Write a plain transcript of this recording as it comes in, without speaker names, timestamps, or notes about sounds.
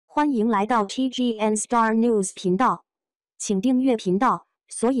欢迎来到 TGN Star News 频道，请订阅频道，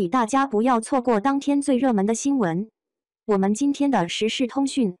所以大家不要错过当天最热门的新闻。我们今天的时事通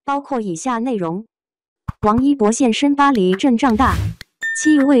讯包括以下内容：王一博现身巴黎阵仗大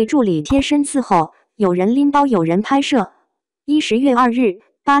，7位助理贴身伺候，有人拎包有人拍摄。10月2日，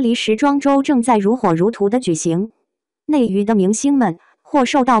巴黎时装周正在如火如荼的举行，内娱的明星们或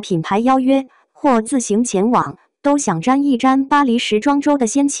受到品牌邀约，或自行前往，都想沾一沾巴黎时装周的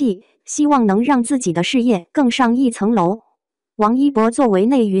仙气，希望能让自己的事业更上一层楼。王一博作为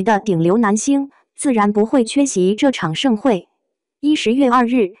内娱的顶流男星，自然不会缺席这场盛会。10月2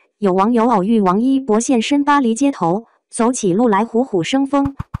日，有网友偶遇王一博现身巴黎街头，走起路来虎虎生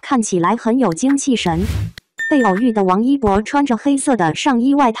风，看起来很有精气神。被偶遇的王一博穿着黑色的上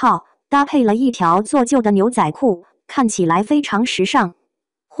衣外套，搭配了一条做旧的牛仔裤，看起来非常时尚。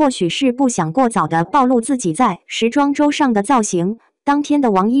或许是不想过早地暴露自己在时装周上的造型，当天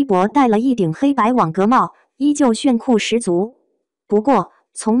的王一博戴了一顶黑白网格帽，依旧炫酷十足。不过，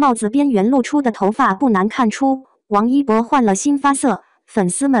从帽子边缘露出的头发不难看出，王一博换了新发色，粉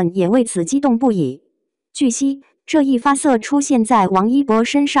丝们也为此激动不已。据悉，这一发色出现在王一博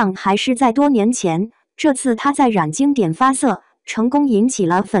身上还是在多年前，这次他在染经典发色，成功引起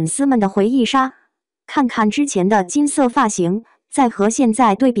了粉丝们的回忆杀。看看之前的金色发型，再和现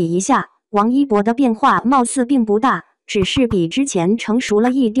在对比一下，王一博的变化貌似并不大，只是比之前成熟了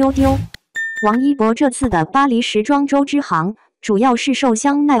一丢丢。王一博这次的巴黎时装周之行，主要是受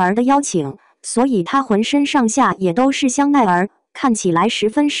香奈儿的邀请，所以他浑身上下也都是香奈儿，看起来十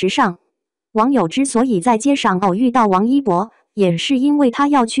分时尚。网友之所以在街上偶遇到王一博，也是因为他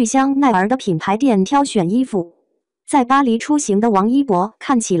要去香奈儿的品牌店挑选衣服。在巴黎出行的王一博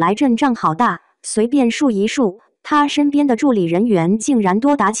看起来阵仗好大，随便数一数，他身边的助理人员竟然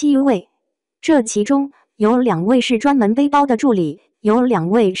多达7位。这其中有2位是专门背包的助理，有2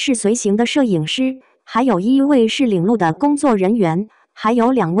位是随行的摄影师，还有1位是领路的工作人员，还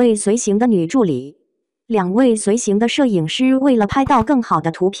有2位随行的女助理。2位随行的摄影师为了拍到更好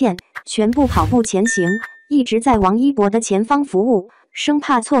的图片，全部跑步前行，一直在王一博的前方服务，生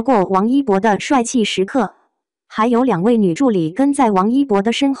怕错过王一博的帅气时刻。还有2位女助理跟在王一博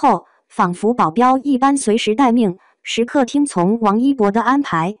的身后，仿佛保镖一般随时待命，时刻听从王一博的安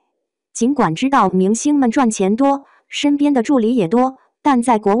排。尽管知道明星们赚钱多，身边的助理也多，但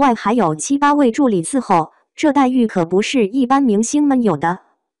在国外还有7、8位助理伺候，这待遇可不是一般明星们有的。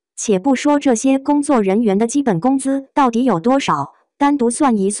且不说这些工作人员的基本工资到底有多少，单独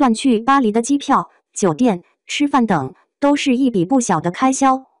算一算，去巴黎的机票、酒店、吃饭等，都是一笔不小的开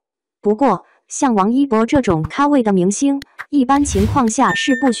销。不过，像王一博这种咖位的明星，一般情况下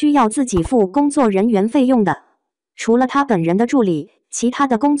是不需要自己付工作人员费用的。除了他本人的助理，其他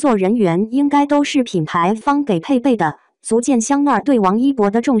的工作人员应该都是品牌方给配备的，足见香奈儿对王一博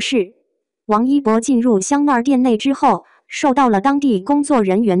的重视。王一博进入香奈儿店内之后，受到了当地工作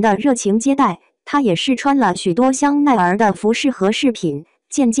人员的热情接待，他也试穿了许多香奈儿的服饰和饰品，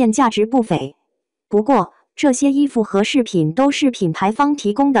件件价值不菲。不过，这些衣服和饰品都是品牌方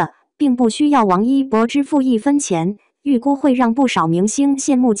提供的，并不需要王一博支付1分钱，预估会让不少明星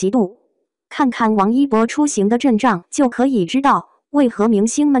羡慕嫉妒。看看王一博出行的阵仗，就可以知道为何明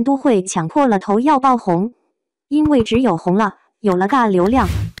星们都会抢破了头要爆红。因为只有红了，有了大流量，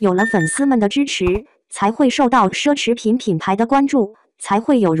有了粉丝们的支持，才会受到奢侈品品牌的关注，才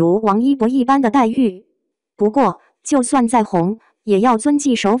会有如王一博一般的待遇。不过，就算再红，也要遵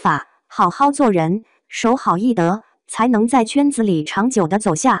纪守法，好好做人，守好义德，才能在圈子里长久的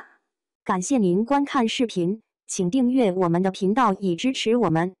走下。感谢您观看视频，请订阅我们的频道以支持我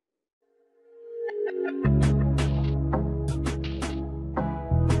们。